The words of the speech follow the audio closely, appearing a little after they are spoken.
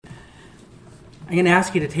I'm going to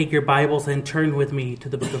ask you to take your Bibles and turn with me to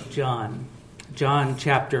the book of John. John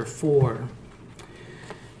chapter 4.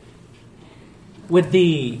 With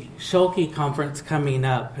the Shulky conference coming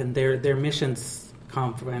up and their missions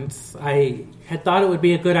conference, I had thought it would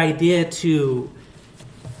be a good idea to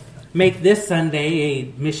make this Sunday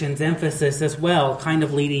a missions emphasis as well, kind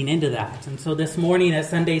of leading into that. And so this morning at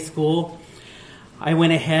Sunday school, I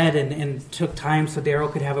went ahead and took time so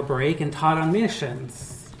Daryl could have a break and taught on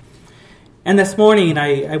missions. And this morning,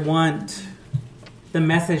 I want the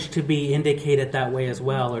message to be indicated that way as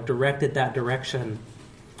well, or directed that direction.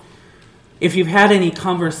 If you've had any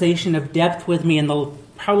conversation of depth with me in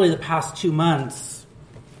probably the past 2 months,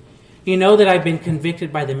 you know that I've been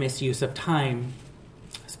convicted by the misuse of time,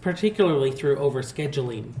 particularly through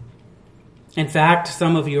overscheduling. In fact,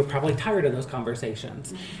 some of you are probably tired of those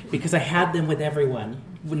conversations because I had them with everyone,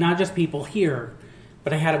 not just people here,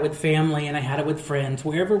 but I had it with family and I had it with friends.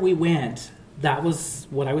 Wherever we went, that was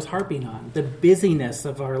what I was harping on, the busyness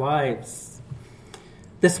of our lives.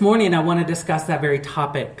 This morning, I want to discuss that very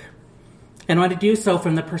topic, and I want to do so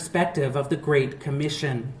from the perspective of the Great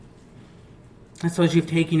Commission. And so as you've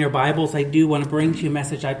taken your Bibles, I do want to bring to you a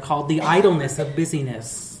message I've called the idleness of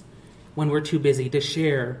busyness, when we're too busy to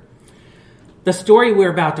share. The story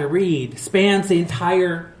we're about to read spans the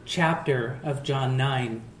entire chapter of John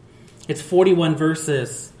 9. It's 41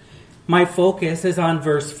 verses. My focus is on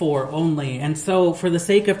verse 4 only, and so for the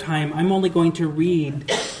sake of time, I'm only going to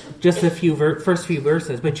read just the first few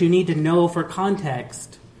verses, but you need to know for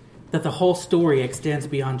context that the whole story extends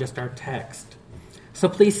beyond just our text. So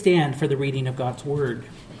please stand for the reading of God's Word.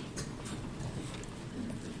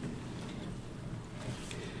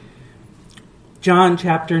 John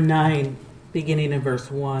chapter 9, beginning in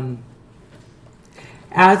verse 1.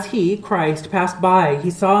 As he, Christ, passed by,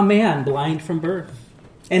 he saw a man blind from birth.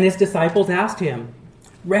 And his disciples asked him,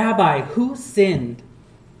 Rabbi, who sinned?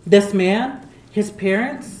 This man, his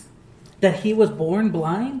parents, that he was born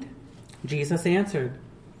blind? Jesus answered,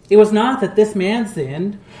 It was not that this man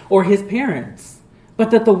sinned, or his parents,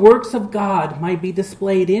 but that the works of God might be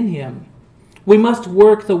displayed in him. We must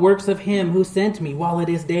work the works of him who sent me while it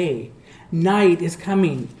is day. Night is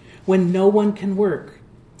coming when no one can work.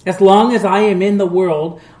 As long as I am in the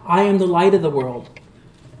world, I am the light of the world.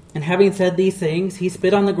 And having said these things, he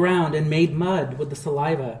spit on the ground and made mud with the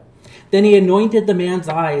saliva. Then he anointed the man's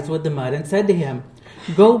eyes with the mud and said to him,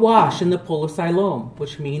 Go wash in the pool of Siloam,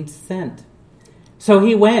 which means sent. So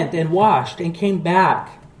he went and washed and came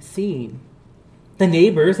back seeing. The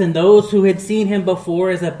neighbors and those who had seen him before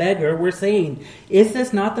as a beggar were saying, Is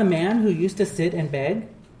this not the man who used to sit and beg?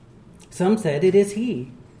 Some said, It is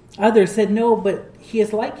he. Others said, No, but he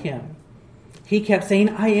is like him. He kept saying,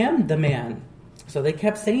 I am the man. So they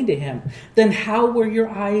kept saying to him, Then how were your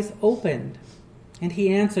eyes opened? And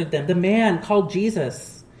he answered them, The man called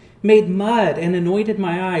Jesus made mud and anointed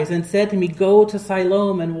my eyes and said to me, Go to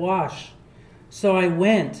Siloam and wash. So I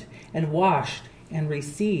went and washed and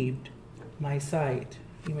received my sight.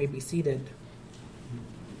 You may be seated.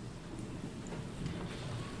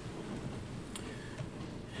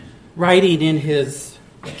 Writing in his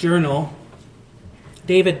journal,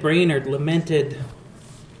 David Brainerd lamented,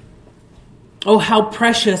 Oh, how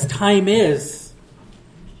precious time is,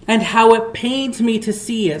 and how it pains me to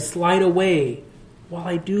see it slide away while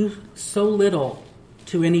I do so little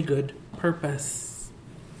to any good purpose.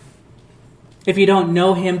 If you don't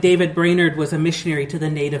know him, David Brainerd was a missionary to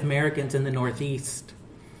the Native Americans in the Northeast.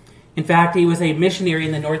 In fact, he was a missionary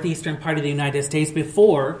in the northeastern part of the United States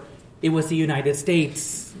before it was the United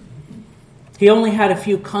States. He only had a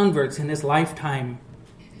few converts in his lifetime,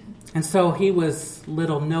 and so he was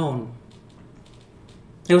little known.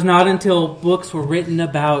 It was not until books were written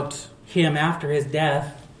about him after his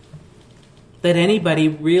death that anybody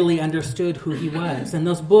really understood who he was, and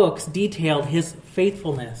those books detailed his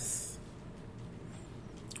faithfulness.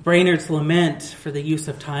 Brainerd's lament for the use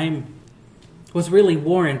of time was really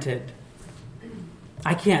warranted.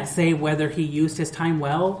 I can't say whether he used his time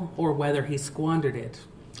well or whether he squandered it.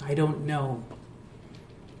 I don't know.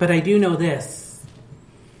 But I do know this.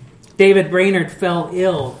 David Brainerd fell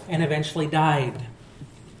ill and eventually died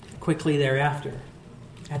quickly thereafter,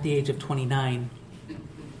 at the age of 29.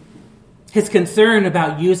 His concern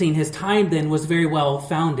about using his time then was very well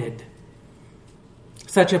founded.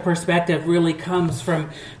 Such a perspective really comes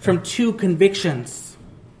from two convictions.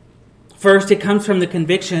 First, it comes from the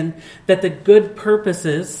conviction that the good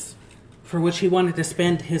purposes for which he wanted to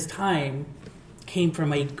spend his time came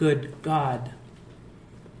from a good God.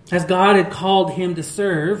 As God had called him to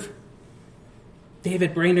serve,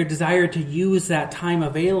 David Brainerd desired to use that time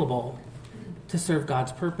available to serve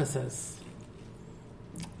God's purposes.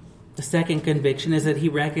 The second conviction is that he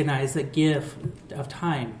recognized the gift of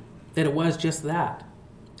time, that it was just that,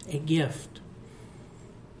 a gift.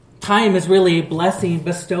 Time is really a blessing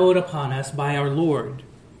bestowed upon us by our Lord.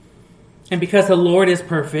 And because the Lord is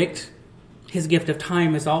perfect, his gift of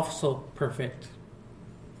time is also perfect.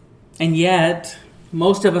 And yet,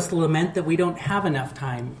 most of us lament that we don't have enough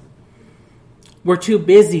time. We're too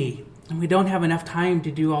busy, and we don't have enough time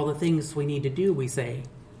to do all the things we need to do, we say.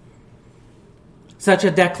 Such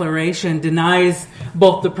a declaration denies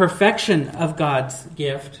both the perfection of God's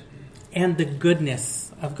gift and the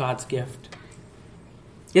goodness of God's gift.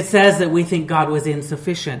 It says that we think God was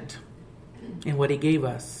insufficient in what he gave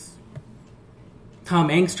us. Tom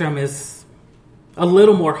Engstrom is a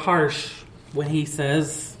little more harsh when he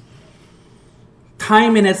says,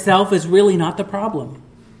 time in itself is really not the problem,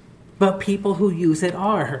 but people who use it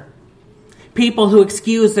are. People who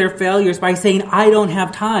excuse their failures by saying, I don't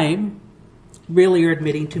have time, really are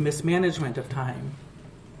admitting to mismanagement of time.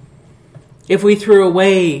 If we threw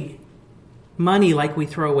away money like we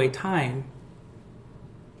throw away time,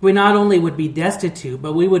 we not only would be destitute,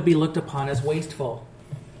 but we would be looked upon as wasteful.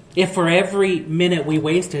 If for every minute we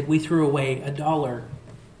wasted, we threw away $1.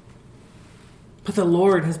 But the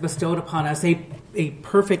Lord has bestowed upon us a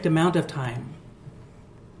perfect amount of time.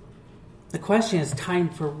 The question is, time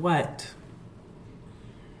for what?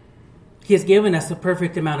 He has given us a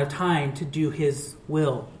perfect amount of time to do his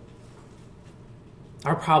will.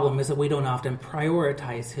 Our problem is that we don't often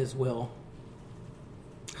prioritize his will.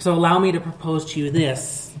 So allow me to propose to you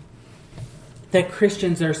this, that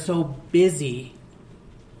Christians are so busy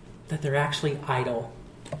that they're actually idle.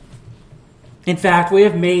 In fact, we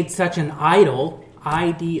have made such an idol,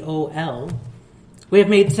 I-D-O-L, we have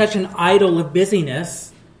made such an idol of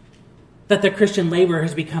busyness that the Christian laborer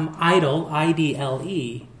has become idle,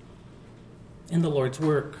 I-D-L-E, in the Lord's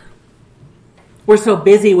work. We're so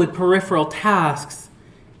busy with peripheral tasks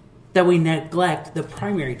that we neglect the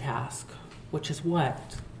primary task, which is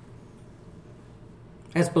what?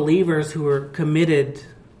 As believers who are committed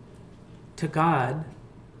to God,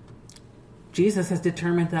 Jesus has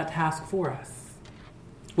determined that task for us.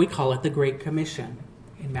 We call it the Great Commission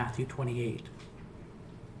in Matthew 28.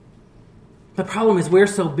 The problem is we're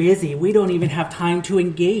so busy, we don't even have time to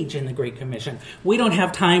engage in the Great Commission. We don't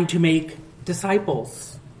have time to make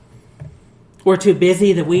disciples. We're too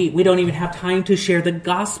busy that we don't even have time to share the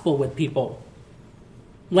gospel with people,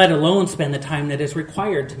 let alone spend the time that is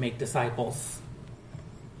required to make disciples.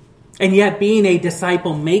 And yet being a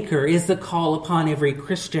disciple maker is the call upon every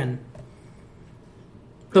Christian.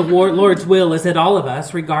 The Lord's will is that all of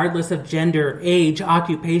us, regardless of gender, age,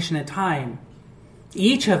 occupation, and time,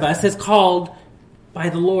 each of us is called by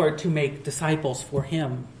the Lord to make disciples for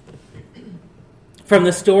him. From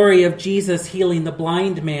the story of Jesus healing the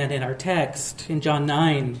blind man in our text in John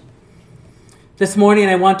 9, this morning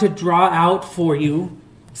I want to draw out for you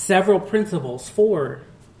several principles, 4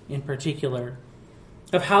 in particular,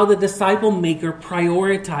 of how the disciple maker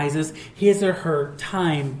prioritizes his or her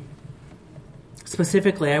time.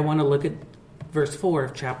 Specifically, I want to look at verse 4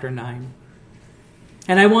 of chapter 9.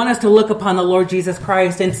 And I want us to look upon the Lord Jesus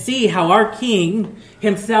Christ and see how our King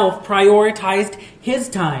himself prioritized his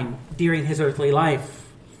time during his earthly life,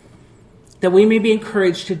 that we may be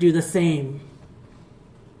encouraged to do the same.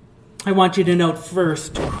 I want you to note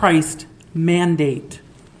first Christ's mandate.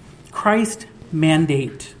 Christ's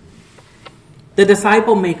mandate. The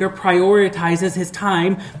disciple maker prioritizes his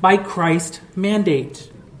time by Christ's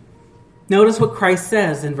mandate. Notice what Christ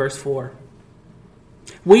says in verse 4.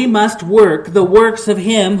 We must work the works of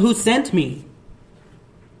him who sent me.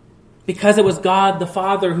 Because it was God the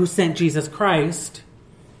Father who sent Jesus Christ,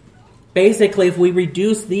 basically, if we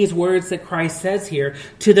reduce these words that Christ says here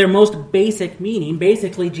to their most basic meaning,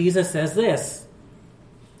 basically Jesus says this: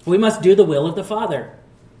 we must do the will of the Father.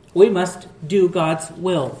 We must do God's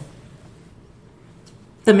will.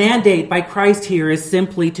 The mandate by Christ here is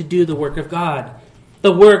simply to do the work of God,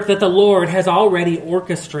 the work that the Lord has already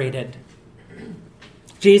orchestrated.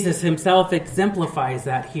 Jesus himself exemplifies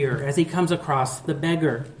that here as he comes across the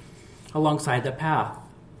beggar alongside the path.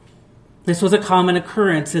 This was a common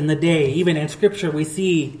occurrence in the day. Even in Scripture, we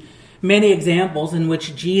see many examples in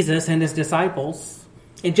which Jesus and his disciples,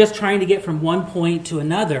 in just trying to get from one point to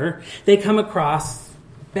another, they come across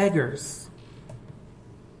beggars.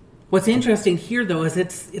 What's interesting here, though, is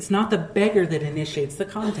it's not the beggar that initiates the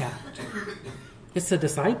contact. It's the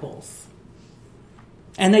disciples.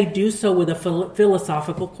 And they do so with a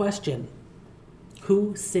philosophical question.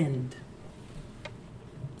 Who sinned?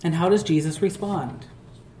 And how does Jesus respond?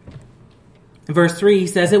 In verse 3, he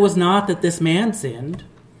says, it was not that this man sinned,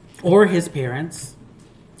 or his parents,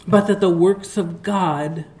 but that the works of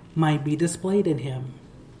God might be displayed in him.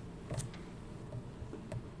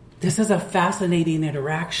 This is a fascinating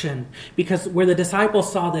interaction because where the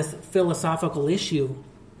disciples saw this philosophical issue,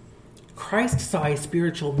 Christ saw a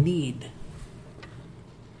spiritual need.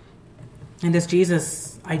 And as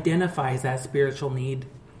Jesus identifies that spiritual need,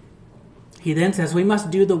 he then says, we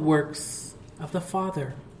must do the works of the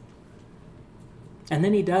Father. And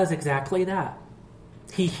then he does exactly that.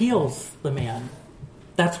 He heals the man.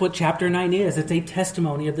 That's what chapter 9 is. It's a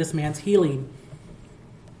testimony of this man's healing.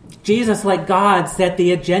 Jesus, like God, set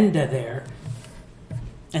the agenda there.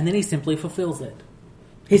 And then he simply fulfills it.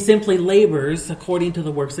 He simply labors according to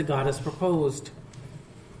the works that God has proposed.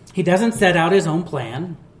 He doesn't set out his own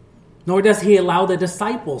plan, nor does he allow the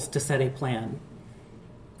disciples to set a plan.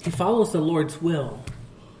 He follows the Lord's will.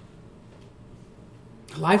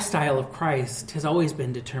 The lifestyle of Christ has always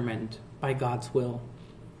been determined by God's will.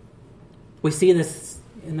 We see this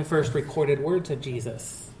in the first recorded words of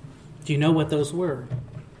Jesus. Do you know what those were?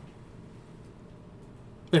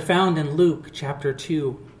 They're found in Luke chapter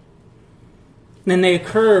 2. And they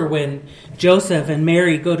occur when Joseph and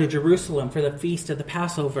Mary go to Jerusalem for the feast of the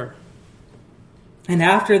Passover. And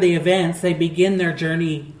after the events, they begin their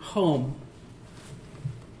journey home,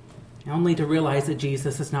 only to realize that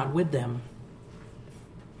Jesus is not with them.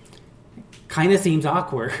 Kind of seems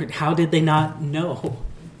awkward. How did they not know?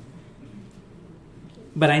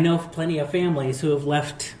 But I know plenty of families who have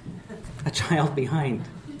left a child behind.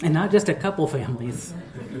 And not just a couple families.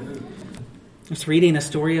 I was reading a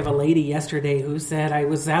story of a lady yesterday who said, I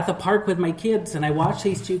was at the park with my kids and I watched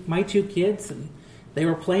my two kids and they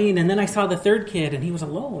were playing, and then I saw the third kid and he was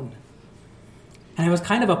alone. And I was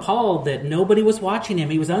kind of appalled that nobody was watching him.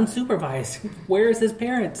 He was unsupervised. Where is his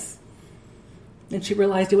parents? And she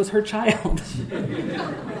realized it was her child.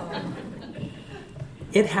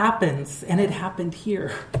 It happens, and it happened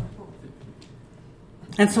here.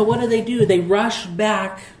 And so what do? They rush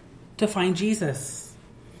back to find Jesus.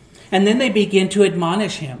 And then they begin to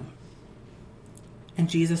admonish him. And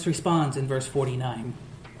Jesus responds in verse 49.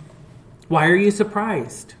 Why are you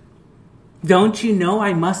surprised? Don't you know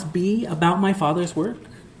I must be about my Father's work?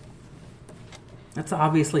 That's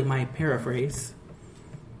obviously my paraphrase.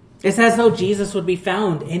 It's as though Jesus would be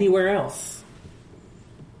found anywhere else.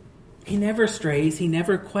 He never strays, he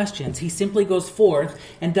never questions. He simply goes forth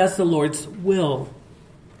and does the Lord's will.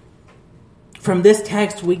 From this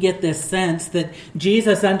text, we get this sense that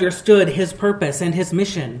Jesus understood his purpose and his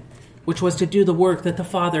mission, which was to do the work that the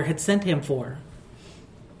Father had sent him for.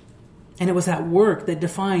 And it was that work that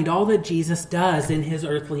defined all that Jesus does in his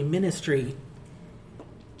earthly ministry.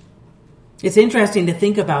 It's interesting to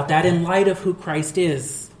think about that in light of who Christ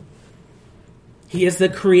is. He is the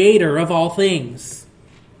creator of all things.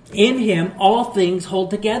 In him, all things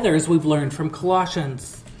hold together, as we've learned from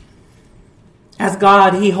Colossians. As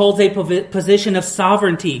God, he holds a position of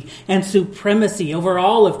sovereignty and supremacy over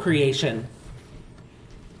all of creation.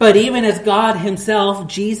 But even as God himself,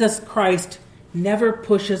 Jesus Christ never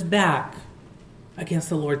pushes back against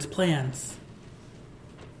the Lord's plans.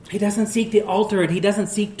 He doesn't seek to alter it. He doesn't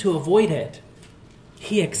seek to avoid it.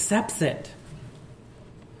 He accepts it.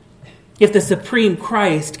 If the supreme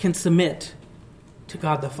Christ can submit to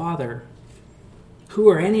God the Father, who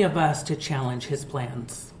are any of us to challenge his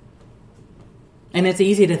plans? And it's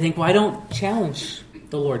easy to think, well, I don't challenge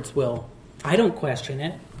the Lord's will. I don't question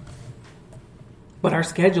it. But our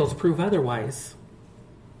schedules prove otherwise.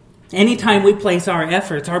 Anytime we place our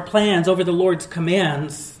efforts, our plans over the Lord's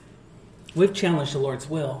commands, we've challenged the Lord's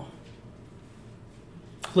will.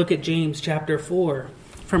 Look at James chapter 4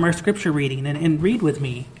 from our scripture reading and read with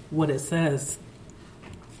me what it says.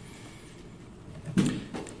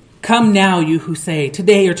 Come now, you who say,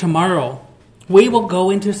 today or tomorrow, we will go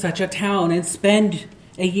into such a town and spend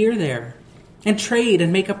a year there and trade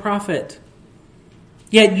and make a profit.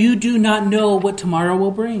 Yet you do not know what tomorrow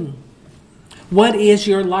will bring. What is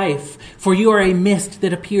your life? For you are a mist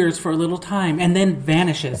that appears for a little time and then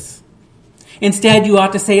vanishes. Instead, you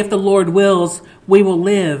ought to say, if the Lord wills, we will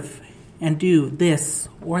live and do this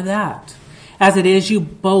or that. As it is, you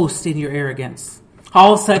boast in your arrogance.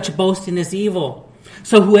 All such boasting is evil.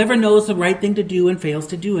 So whoever knows the right thing to do and fails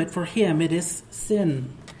to do it, for him it is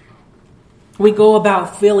sin. We go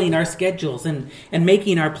about filling our schedules and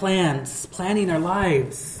making our plans, planning our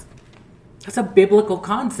lives. That's a biblical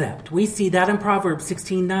concept. We see that in Proverbs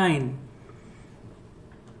 16:9.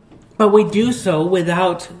 But we do so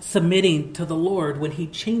without submitting to the Lord when he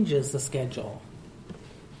changes the schedule.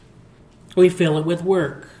 We fill it with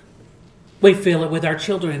work. We fill it with our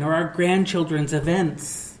children or our grandchildren's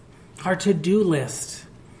events, our to-do list.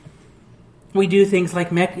 We do things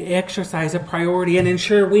like make exercise a priority and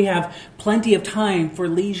ensure we have plenty of time for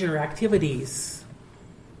leisure activities.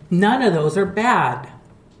 None of those are bad.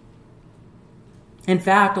 In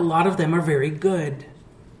fact, a lot of them are very good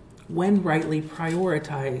when rightly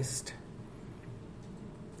prioritized.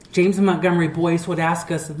 James Montgomery Boyce would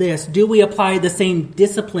ask us this: do we apply the same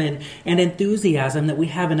discipline and enthusiasm that we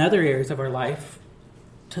have in other areas of our life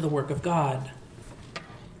to the work of God?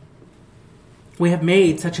 We have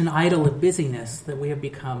made such an idol of busyness that we have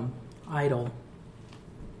become idle.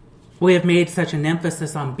 We have made such an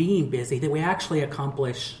emphasis on being busy that we actually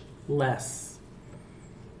accomplish less.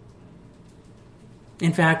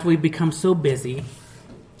 In fact, we've become so busy,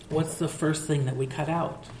 what's the first thing that we cut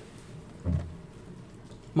out?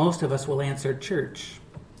 Most of us will answer church.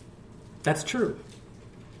 That's true.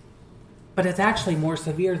 But it's actually more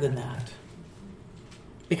severe than that.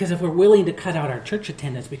 Because if we're willing to cut out our church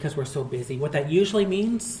attendance because we're so busy, what that usually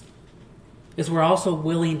means is we're also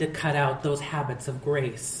willing to cut out those habits of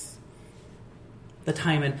grace. The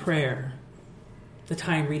time in prayer, the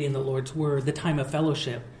time reading the Lord's Word, the time of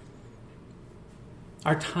fellowship,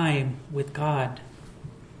 our time with God.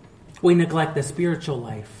 We neglect the spiritual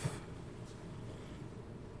life.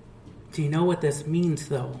 Do you know what this means,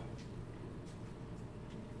 though?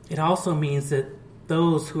 It also means that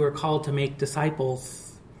those who are called to make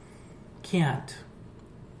disciples can't.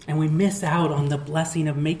 And we miss out on the blessing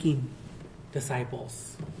of making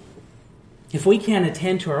disciples. If we can't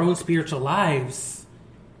attend to our own spiritual lives,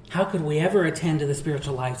 how could we ever attend to the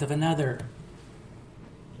spiritual lives of another?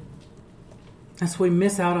 And so we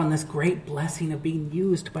miss out on this great blessing of being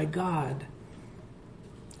used by God.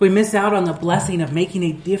 We miss out on the blessing of making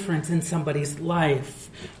a difference in somebody's life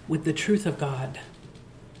with the truth of God.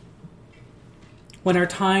 When our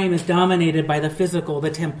time is dominated by the physical, the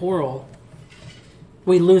temporal,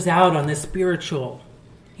 we lose out on the spiritual,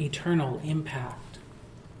 eternal impact.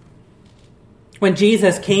 When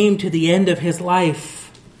Jesus came to the end of his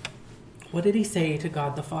life, what did he say to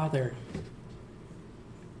God the Father?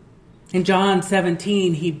 In John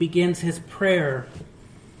 17, he begins his prayer.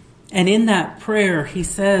 And in that prayer, he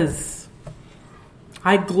says,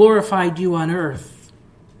 I glorified you on earth,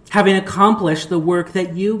 having accomplished the work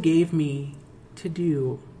that you gave me to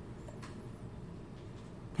do.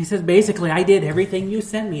 He says, basically, I did everything you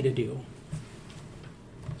sent me to do.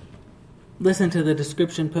 Listen to the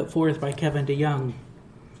description put forth by Kevin DeYoung.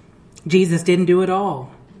 Jesus didn't do it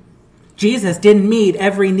all. Jesus didn't meet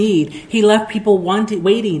every need. He left people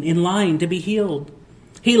waiting in line to be healed.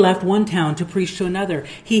 He left one town to preach to another.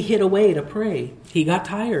 He hid away to pray. He got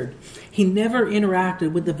tired. He never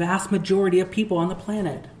interacted with the vast majority of people on the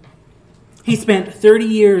planet. He spent 30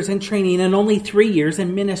 years in training and only 3 years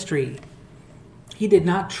in ministry. He did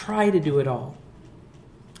not try to do it all.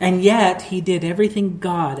 And yet, he did everything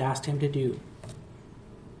God asked him to do.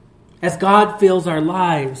 As God fills our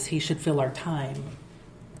lives, he should fill our time.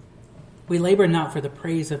 We labor not for the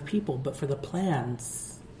praise of people, but for the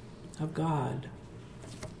plans of God.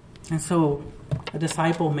 And so, a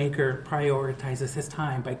disciple maker prioritizes his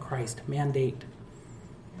time by Christ's mandate.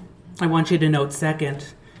 I want you to note,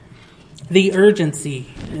 second, the urgency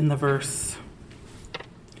in the verse.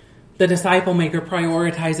 The disciple maker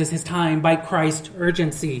prioritizes his time by Christ's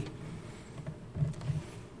urgency.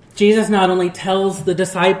 Jesus not only tells the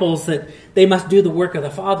disciples that they must do the work of the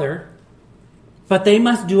Father, but they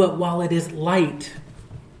must do it while it is light,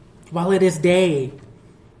 while it is day,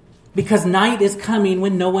 because night is coming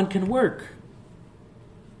when no one can work.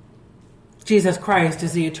 Jesus Christ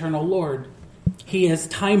is the eternal Lord. He is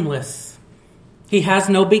timeless. He has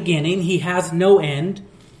no beginning. He has no end.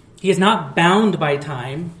 He is not bound by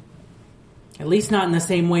time, at least not in the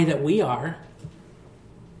same way that we are.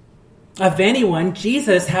 Of anyone,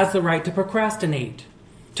 Jesus has the right to procrastinate,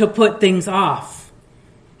 to put things off.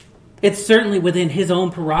 It's certainly within his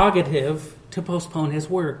own prerogative to postpone his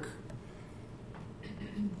work.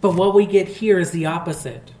 But what we get here is the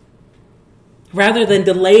opposite. Rather than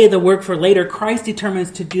delay the work for later, Christ determines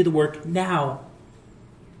to do the work now.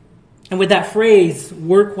 And with that phrase,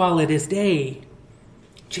 work while it is day,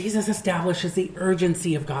 Jesus establishes the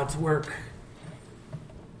urgency of God's work.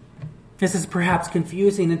 This is perhaps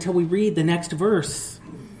confusing until we read the next verse,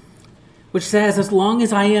 which says, as long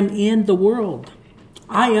as I am in the world,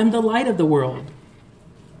 I am the light of the world.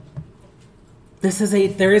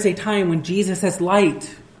 There is a time when Jesus as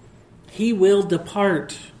light, he will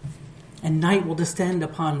depart, and night will descend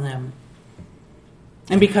upon them.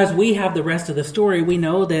 And because we have the rest of the story, we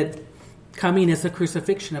know that coming is the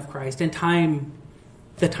crucifixion of Christ, and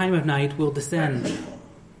the time of night will descend.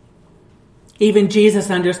 Even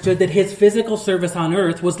Jesus understood that his physical service on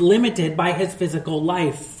earth was limited by his physical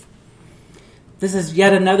life. This is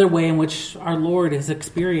yet another way in which our Lord has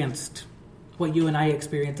experienced what you and I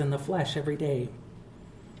experience in the flesh every day.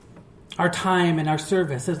 Our time and our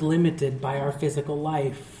service is limited by our physical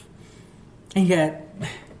life. And yet,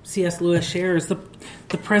 C.S. Lewis shares, the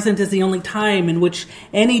present is the only time in which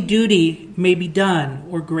any duty may be done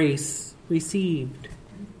or grace received.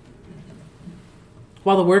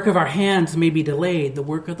 While the work of our hands may be delayed, the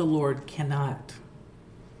work of the Lord cannot.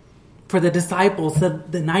 For the disciples,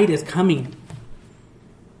 the night is coming.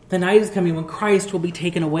 The night is coming when Christ will be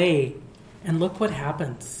taken away. And look what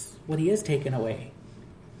happens when he is taken away.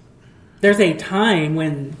 There's a time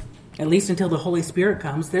when, at least until the Holy Spirit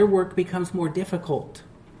comes, their work becomes more difficult.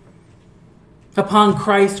 Upon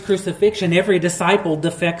Christ's crucifixion, every disciple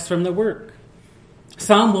defects from the work.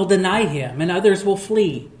 Some will deny him, and others will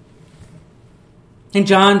flee. In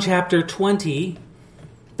John chapter 20,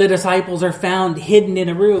 the disciples are found hidden in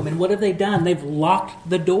a room. And what have they done? They've locked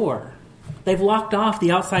the door. They've locked off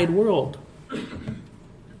the outside world.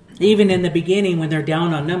 Even in the beginning, when they're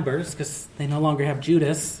down on numbers, because they no longer have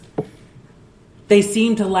Judas, they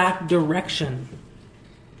seem to lack direction.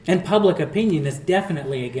 And public opinion is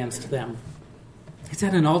definitely against them. It's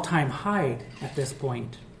at an all-time high at this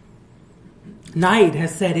point. Night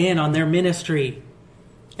has set in on their ministry,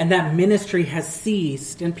 and that ministry has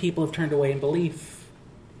ceased, and people have turned away in belief.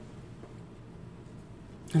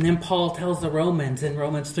 And then Paul tells the Romans in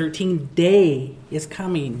Romans 13, day is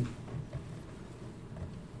coming.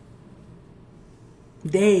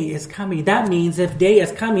 Day is coming. That means if day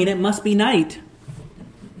is coming, it must be night.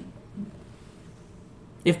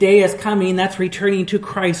 If day is coming, that's returning to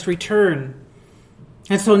Christ's return.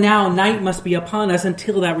 And so now night must be upon us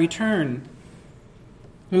until that return.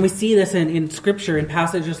 And we see this in Scripture, in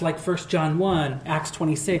passages like 1 John 1, Acts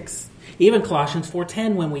 26, even Colossians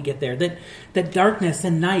 4:10 when we get there, that darkness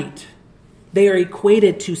and night, they are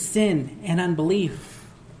equated to sin and unbelief.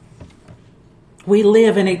 We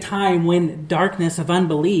live in a time when darkness of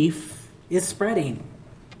unbelief is spreading.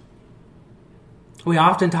 We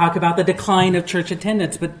often talk about the decline of church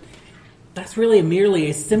attendance, but that's really merely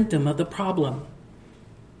a symptom of the problem.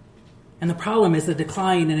 And the problem is the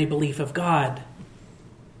decline in a belief of God.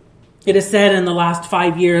 It is said in the last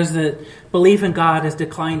 5 years that belief in God has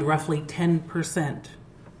declined roughly 10%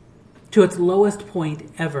 to its lowest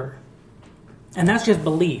point ever. And that's just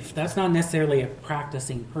belief. That's not necessarily a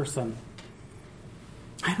practicing person.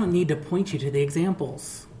 I don't need to point you to the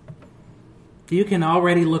examples. You can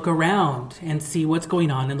already look around and see what's going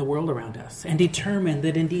on in the world around us and determine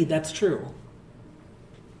that indeed that's true.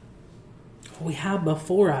 What we have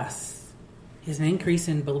before us is an increase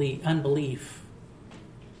in unbelief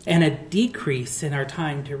and a decrease in our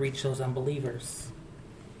time to reach those unbelievers.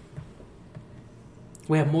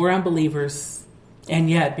 We have more unbelievers, and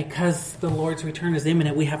yet because the Lord's return is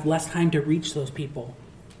imminent, we have less time to reach those people.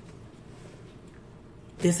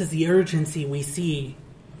 This is the urgency we see.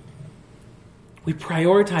 We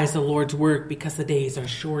prioritize the Lord's work because the days are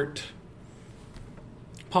short.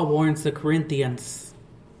 Paul warns the Corinthians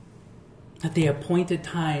that the appointed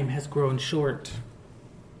time has grown short.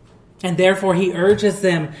 And therefore he urges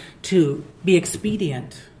them to be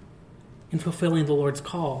expedient in fulfilling the Lord's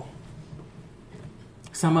call.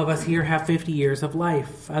 Some of us here have 50 years of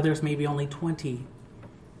life. Others maybe only 20.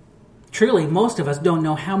 Truly, most of us don't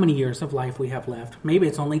know how many years of life we have left. Maybe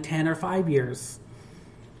it's only 10 or 5 years.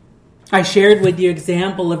 I shared with you the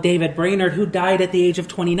example of David Brainerd, who died at the age of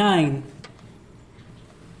 29.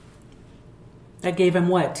 That gave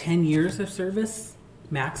him, 10 years of service?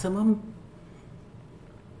 Maximum?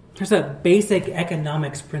 There's a basic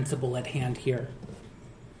economics principle at hand here.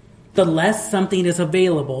 The less something is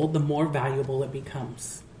available, the more valuable it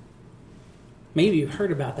becomes. Maybe you've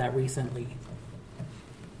heard about that recently.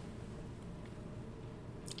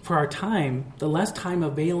 For our time, the less time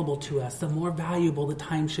available to us, the more valuable the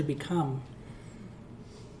time should become.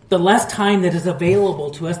 The less time that is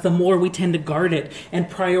available to us, the more we tend to guard it and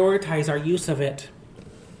prioritize our use of it.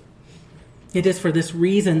 It is for this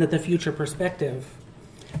reason that the future perspective,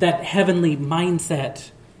 that heavenly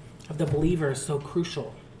mindset of the believer is so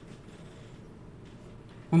crucial.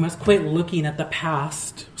 We must quit looking at the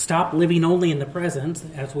past, stop living only in the present,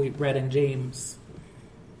 as we read in James.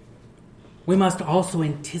 We must also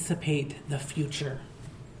anticipate the future.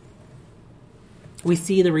 We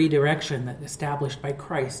see the redirection that is established by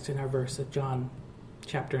Christ in our verse of John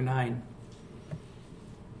chapter 9.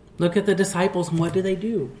 Look at the disciples and what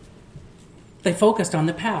do? They focused on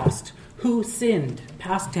the past. Who sinned?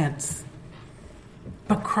 Past tense.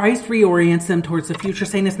 But Christ reorients them towards the future,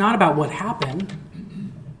 saying it's not about what happened.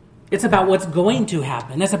 It's about what's going to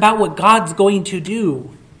happen. It's about what God's going to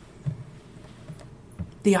do.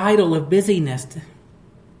 The idol of busyness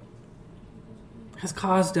has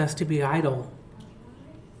caused us to be idle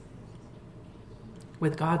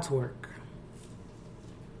with God's work.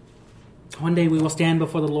 One day we will stand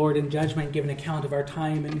before the Lord in judgment and give an account of our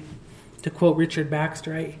time. And to quote Richard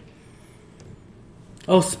Baxter,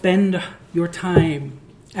 "Oh, spend your time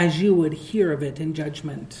as you would hear of it in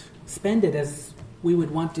judgment. Spend it as we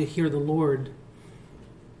would want to hear the Lord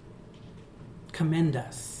commend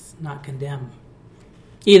us, not condemn.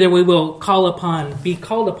 Either we will be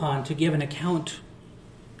called upon to give an account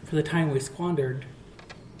for the time we squandered,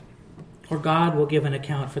 or God will give an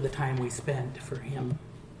account for the time we spent for Him."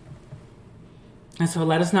 And so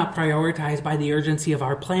let us not prioritize by the urgency of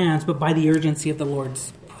our plans, but by the urgency of the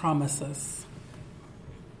Lord's promises.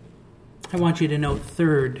 I want you to note,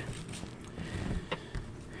 third,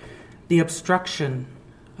 the obstruction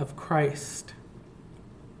of Christ.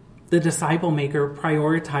 The disciple maker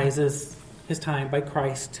prioritizes his time by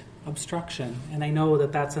Christ obstruction. And I know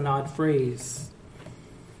that that's an odd phrase,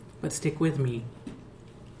 but stick with me.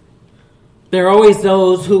 There are always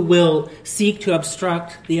those who will seek to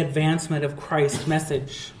obstruct the advancement of Christ's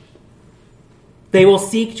message. They will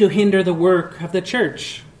seek to hinder the work of the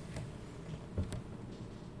church.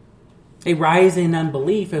 A rise in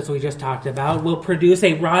unbelief, as we just talked about, will produce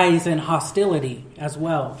a rise in hostility as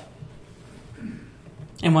well.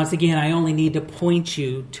 And once again, I only need to point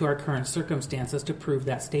you to our current circumstances to prove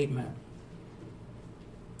that statement.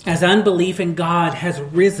 As unbelief in God has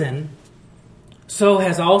risen, so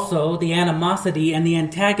has also the animosity and the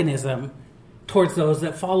antagonism towards those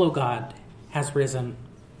that follow God has risen.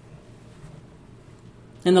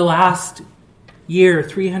 In the last year,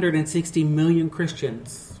 360 million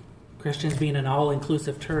Christians being an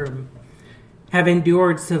all-inclusive term, have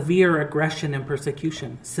endured severe aggression and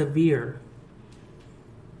persecution. Severe.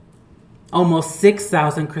 Almost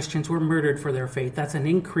 6,000 Christians were murdered for their faith. That's an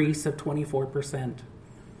increase of 24%.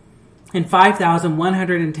 And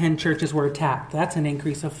 5,110 churches were attacked. That's an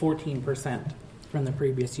increase of 14% from the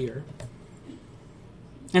previous year.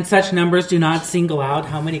 And such numbers do not single out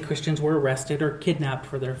how many Christians were arrested or kidnapped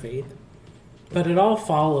for their faith, but it all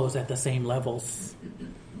follows at the same levels.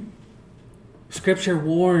 Scripture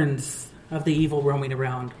warns of the evil roaming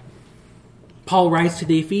around. Paul writes to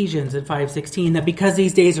the Ephesians in 5:16 that because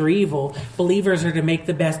these days are evil, believers are to make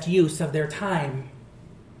the best use of their time.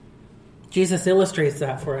 Jesus illustrates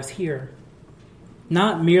that for us here.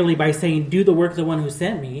 Not merely by saying, "Do the work of the one who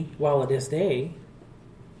sent me while it is day,"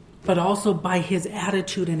 but also by his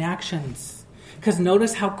attitude and actions. Because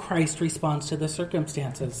notice how Christ responds to the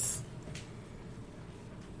circumstances.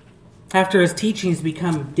 After his teachings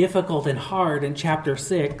become difficult and hard in chapter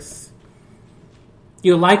 6,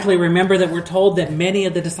 you'll likely remember that we're told that many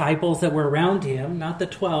of the disciples that were around him, not the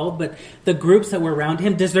 12, but the groups that were around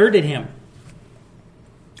him, deserted him.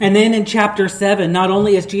 And then in chapter 7, not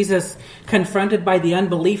only is Jesus confronted by the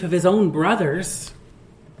unbelief of his own brothers,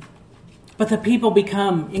 but the people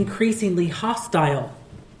become increasingly hostile.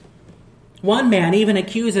 One man even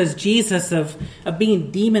accuses Jesus of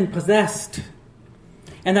being demon-possessed.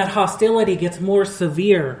 And that hostility gets more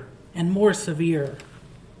severe and more severe.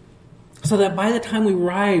 So that by the time we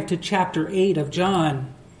arrive to chapter 8 of John,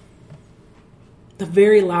 the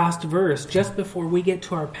very last verse, just before we get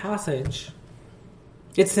to our passage,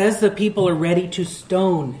 it says the people are ready to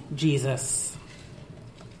stone Jesus.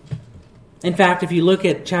 In fact, if you look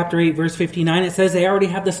at chapter 8, verse 59, it says they already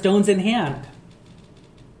have the stones in hand.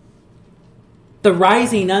 The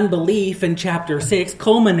rising unbelief in chapter 6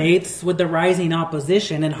 culminates with the rising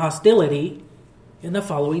opposition and hostility in the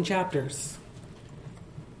following chapters.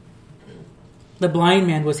 The blind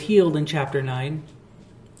man was healed in chapter 9,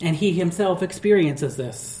 and he himself experiences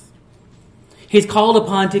this. He's called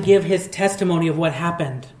upon to give his testimony of what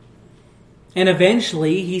happened. And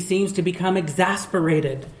eventually, he seems to become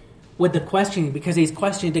exasperated with the questioning because he's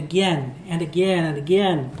questioned again and again and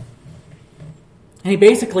again. And he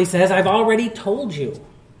basically says, "I've already told you."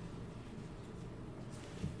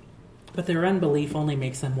 But their unbelief only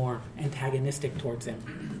makes them more antagonistic towards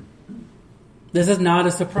him. This is not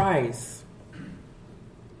a surprise.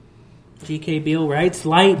 G.K. Beale writes,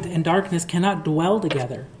 "Light and darkness cannot dwell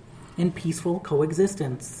together in peaceful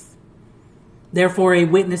coexistence. Therefore, a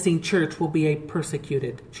witnessing church will be a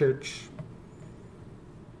persecuted church."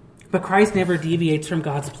 But Christ never deviates from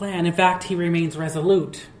God's plan. In fact, he remains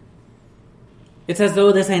resolute. It's as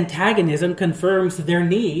though this antagonism confirms their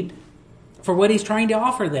need for what he's trying to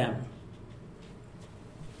offer them.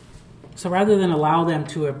 So rather than allow them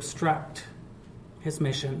to obstruct his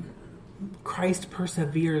mission, Christ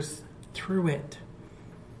perseveres through it.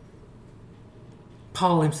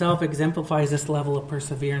 Paul himself exemplifies this level of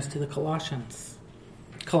perseverance to the Colossians.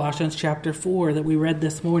 Colossians chapter 4 that we read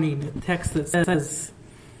this morning, a text that says,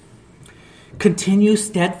 continue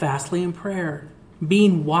steadfastly in prayer,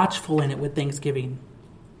 being watchful in it with thanksgiving.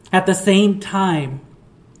 At the same time,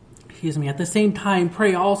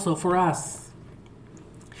 pray also for us,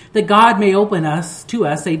 that God may open to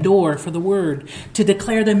us a door for the word, to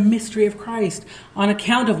declare the mystery of Christ, on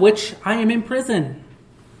account of which I am in prison,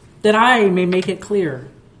 that I may make it clear,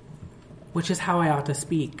 which is how I ought to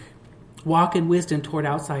speak. Walk in wisdom toward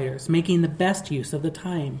outsiders, making the best use of the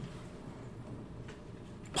time.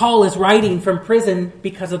 Paul is writing from prison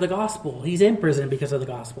because of the gospel. He's in prison because of the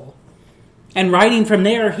gospel. And writing from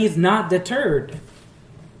there, he's not deterred.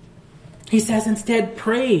 He says, instead,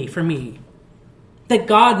 pray for me, that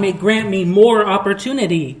God may grant me more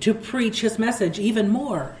opportunity to preach his message even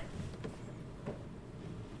more.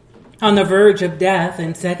 On the verge of death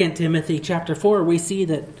in 2 Timothy chapter 4, we see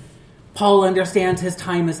that Paul understands his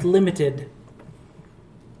time is limited,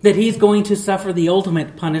 that he's going to suffer the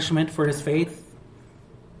ultimate punishment for his faith.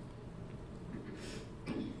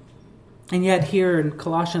 And yet here in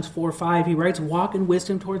Colossians 4:5, he writes, walk in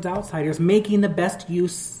wisdom towards outsiders, making the best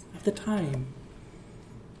use of the time.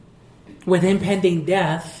 With impending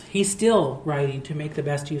death, he's still writing to make the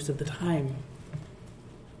best use of the time.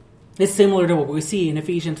 It's similar to what we see in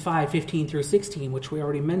Ephesians 5:15 through 16, which we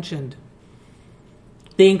already mentioned.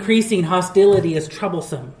 The increasing hostility is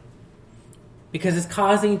troublesome because it's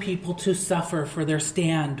causing people to suffer for their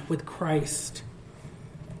stand with Christ.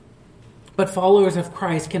 But followers of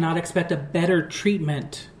Christ cannot expect a better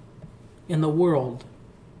treatment in the world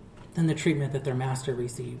than the treatment that their master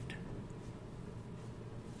received.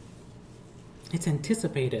 It's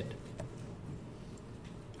anticipated.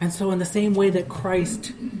 And so in the same way that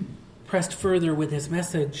Christ pressed further with his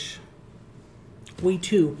message, we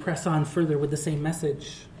too press on further with the same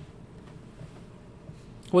message.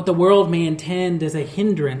 What the world may intend as a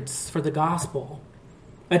hindrance for the gospel,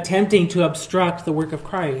 attempting to obstruct the work of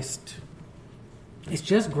Christ, is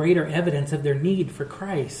just greater evidence of their need for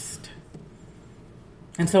Christ.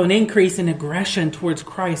 And so an increase in aggression towards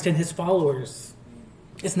Christ and his followers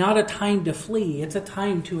is not a time to flee, it's a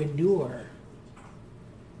time to endure.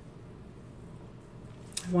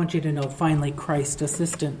 I want you to know, finally, Christ's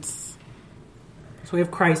assistance. So we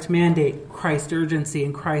have Christ mandate, Christ urgency,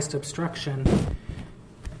 and Christ obstruction.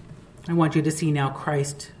 I want you to see now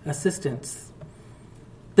Christ assistance.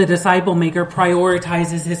 The disciple maker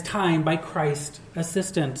prioritizes his time by Christ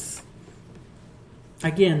assistance.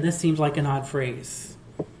 Again, this seems like an odd phrase,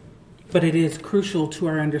 but it is crucial to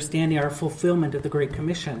our understanding, our fulfillment of the Great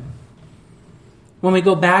Commission. When we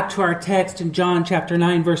go back to our text in John chapter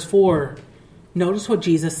 9, verse 4, notice what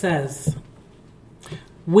Jesus says.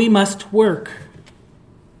 We must work.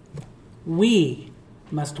 We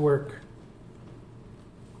must work.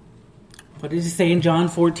 What does he say in John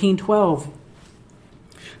 14:12?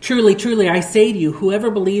 Truly, truly, I say to you, whoever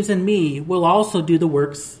believes in me will also do the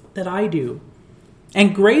works that I do.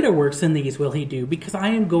 And greater works than these will he do, because I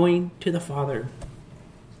am going to the Father.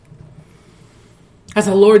 As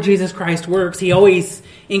the Lord Jesus Christ works, he always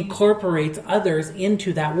incorporates others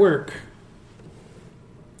into that work.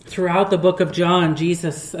 Throughout the book of John,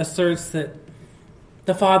 Jesus asserts that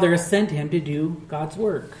the Father has sent him to do God's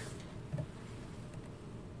work.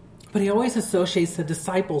 But he always associates the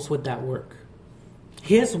disciples with that work.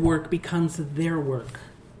 His work becomes their work.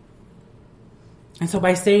 And so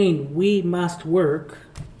by saying we must work,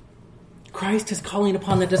 Christ is calling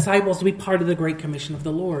upon the disciples to be part of the Great Commission of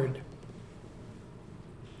the Lord.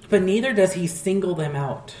 But neither does he single them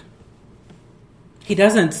out. He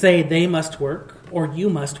doesn't say they must work or you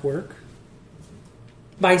must work.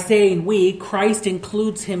 By saying we, Christ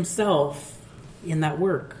includes himself in that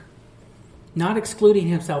work, not excluding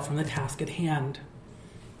himself from the task at hand.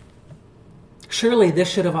 Surely this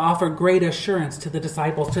should have offered great assurance to the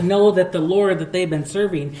disciples to know that the Lord that they've been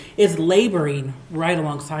serving is laboring right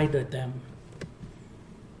alongside them.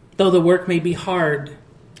 Though the work may be hard,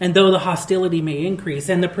 and though the hostility may increase,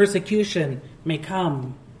 and the persecution may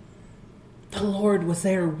come, the Lord was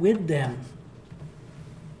there with them,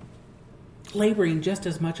 laboring just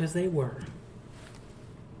as much as they were.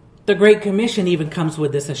 The Great Commission even comes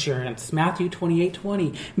with this assurance. Matthew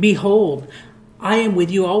 28:20. Behold, I am with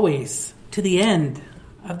you always, to the end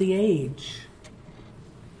of the age.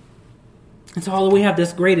 And so although we have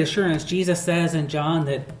this great assurance, Jesus says in John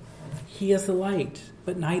that he is the light,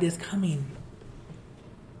 but night is coming.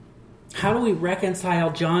 How do we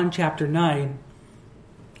reconcile John chapter 9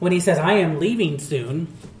 when he says, I am leaving soon,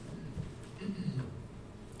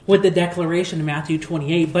 with the declaration in Matthew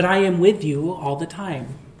 28, but I am with you all the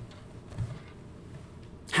time?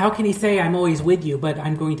 How can he say, I'm always with you, but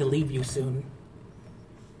I'm going to leave you soon?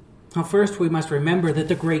 Now, first, we must remember that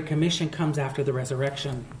the Great Commission comes after the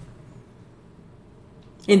resurrection.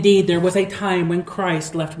 Indeed, there was a time when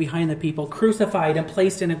Christ left behind the people, crucified and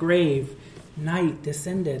placed in a grave. Night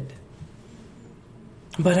descended.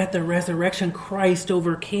 But at the resurrection, Christ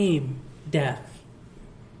overcame death,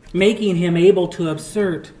 making him able to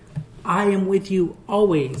assert, I am with you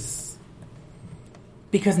always,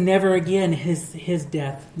 because never again is his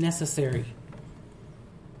death necessary.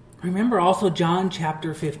 Remember also John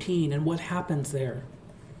chapter 15 and what happens there.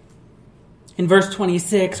 In verse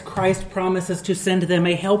 26, Christ promises to send them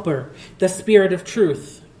a helper, the Spirit of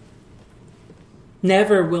truth.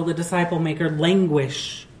 Never will the disciple maker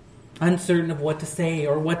languish, uncertain of what to say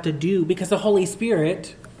or what to do, because the Holy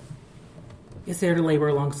Spirit is there to labor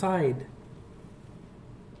alongside.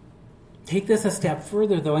 Take this a step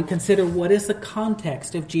further, though, and consider what is the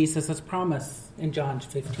context of Jesus' promise in John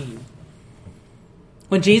 15.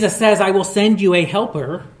 When Jesus says, I will send you a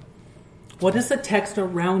helper, what does the text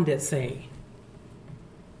around it say?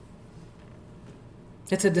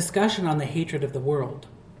 It's a discussion on the hatred of the world.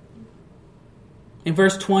 In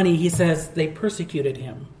verse 20, he says they persecuted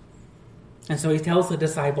him. And so he tells the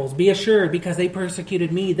disciples, be assured, because they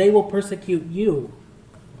persecuted me, they will persecute you.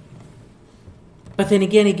 But then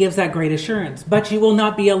again, he gives that great assurance. But you will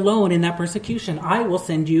not be alone in that persecution. I will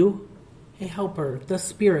send you a helper, the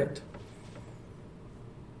Spirit.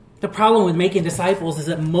 The problem with making disciples is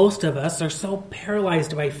that most of us are so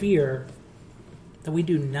paralyzed by fear that we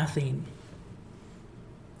do nothing.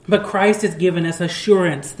 But Christ has given us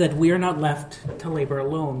assurance that we are not left to labor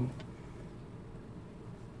alone.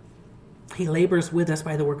 He labors with us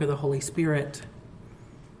by the work of the Holy Spirit.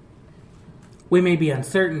 We may be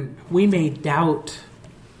uncertain. We may doubt.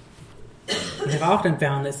 We have often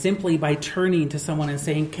found that simply by turning to someone and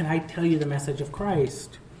saying, can I tell you the message of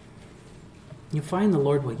Christ? You find the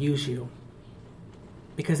Lord will use you,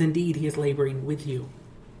 because indeed he is laboring with you.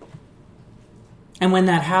 And when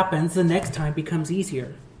that happens, the next time becomes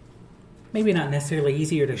easier. Maybe not necessarily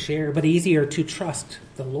easier to share, but easier to trust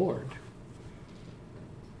the Lord.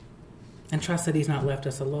 And trust that he's not left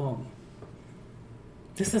us alone.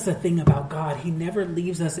 This is the thing about God. He never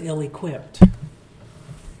leaves us ill-equipped.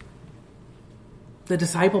 The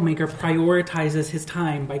disciple maker prioritizes his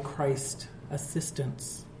time by Christ's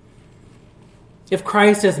assistance. If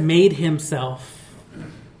Christ has made himself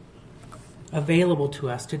available to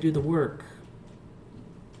us to do the work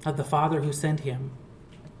of the Father who sent him,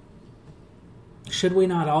 should we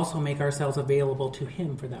not also make ourselves available to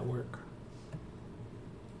him for that work?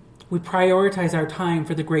 We prioritize our time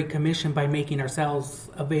for the Great Commission by making ourselves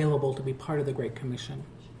available to be part of the Great Commission.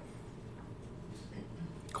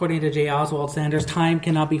 According to J. Oswald Sanders, time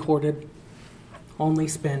cannot be hoarded, only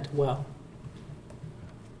spent well.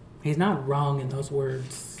 He's not wrong in those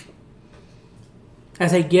words.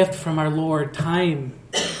 As a gift from our Lord, time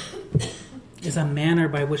is a manner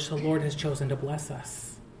by which the Lord has chosen to bless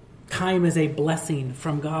us. Time is a blessing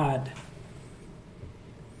from God.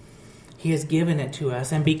 He has given it to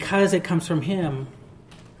us, and because it comes from him,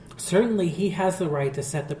 certainly he has the right to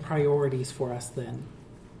set the priorities for us then.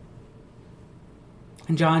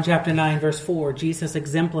 In John chapter 9, verse 4, Jesus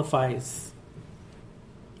exemplifies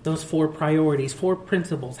those 4 priorities, 4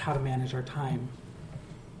 principles how to manage our time.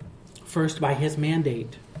 First, by his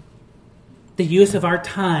mandate. The use of our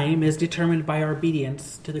time is determined by our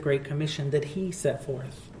obedience to the Great Commission that he set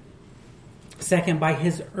forth. Second, by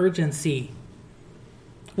his urgency.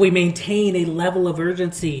 We maintain a level of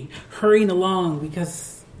urgency, hurrying along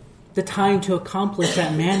because the time to accomplish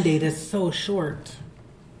that mandate is so short.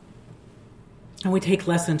 And we take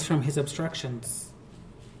lessons from his obstructions.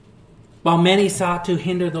 While many sought to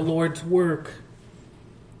hinder the Lord's work,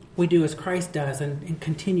 we do as Christ does and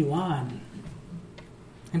continue on.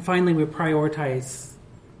 And finally, we prioritize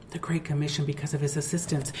the Great Commission because of his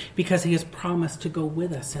assistance, because he has promised to go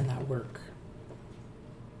with us in that work.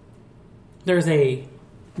 There's a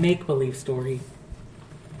make-believe story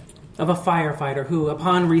of a firefighter who,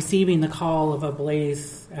 upon receiving the call of a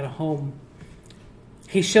blaze at a home,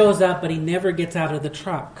 he shows up, but he never gets out of the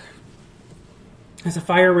truck. As the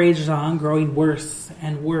fire rages on, growing worse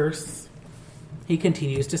and worse, he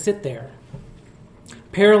continues to sit there.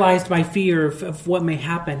 Paralyzed by fear of what may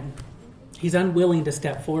happen, he's unwilling to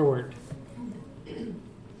step forward.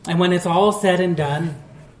 And when it's all said and done,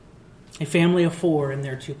 a family of 4 and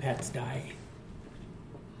their 2 pets die.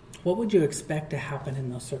 What would you expect to happen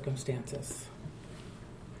in those circumstances?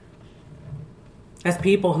 As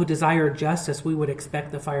people who desire justice, we would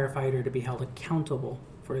expect the firefighter to be held accountable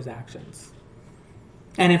for his actions.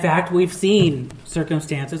 And in fact, we've seen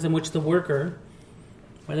circumstances in which the worker,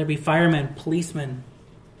 whether it be fireman, policeman,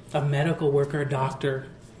 a medical worker, a doctor,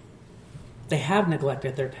 they have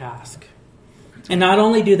neglected their task. And not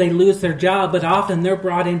only do they lose their job, but often they're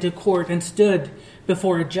brought into court and stood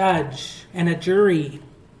before a judge and a jury.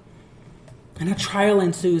 And a trial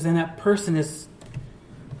ensues, and that person is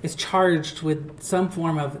charged with some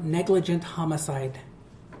form of negligent homicide.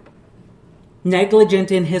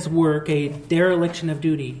 Negligent in his work, a dereliction of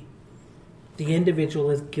duty. The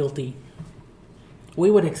individual is guilty.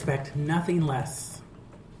 We would expect nothing less.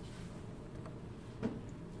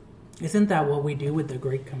 Isn't that what we do with the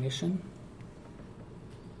Great Commission?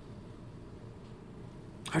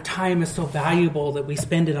 Our time is so valuable that we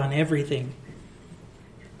spend it on everything.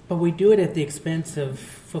 But we do it at the expense of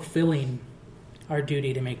fulfilling our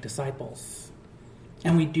duty to make disciples.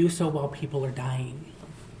 And we do so while people are dying.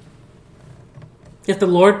 If the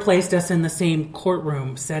Lord placed us in the same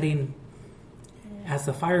courtroom setting as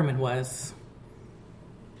the fireman was,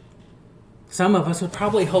 some of us would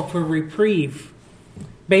probably hope for reprieve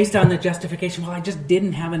based on the justification, well, I just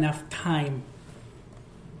didn't have enough time.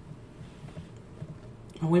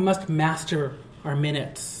 We must master our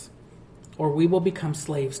minutes, or we will become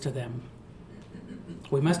slaves to them.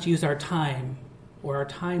 We must use our time, or our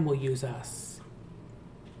time will use us.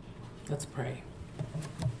 Let's pray.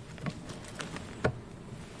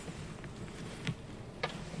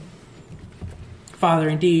 Father,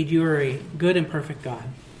 indeed, you are a good and perfect God.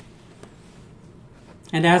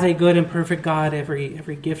 And as a good and perfect God,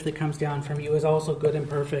 every gift that comes down from you is also good and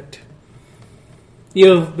perfect.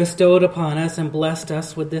 You have bestowed upon us and blessed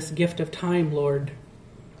us with this gift of time, Lord.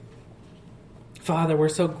 Father, we're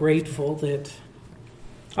so grateful that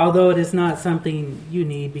although it is not something you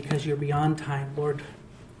need because you're beyond time, Lord,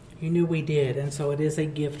 you knew we did, and so it is a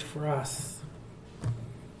gift for us.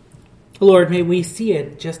 Lord, may we see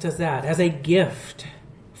it just as that, as a gift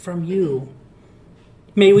from you.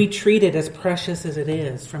 May we treat it as precious as it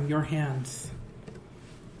is from your hands.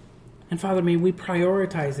 And Father, may we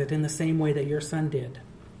prioritize it in the same way that your Son did,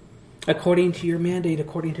 according to your mandate,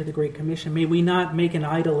 according to the Great Commission. May we not make an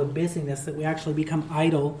idol of busyness, that we actually become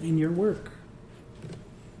idle in your work.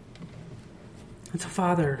 And so,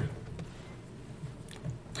 Father,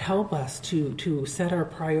 help us to set our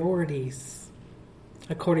priorities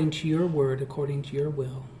according to your word, according to your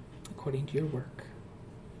will, according to your work.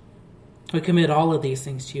 We commit all of these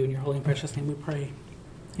things to you. In your holy and precious name we pray.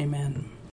 Amen.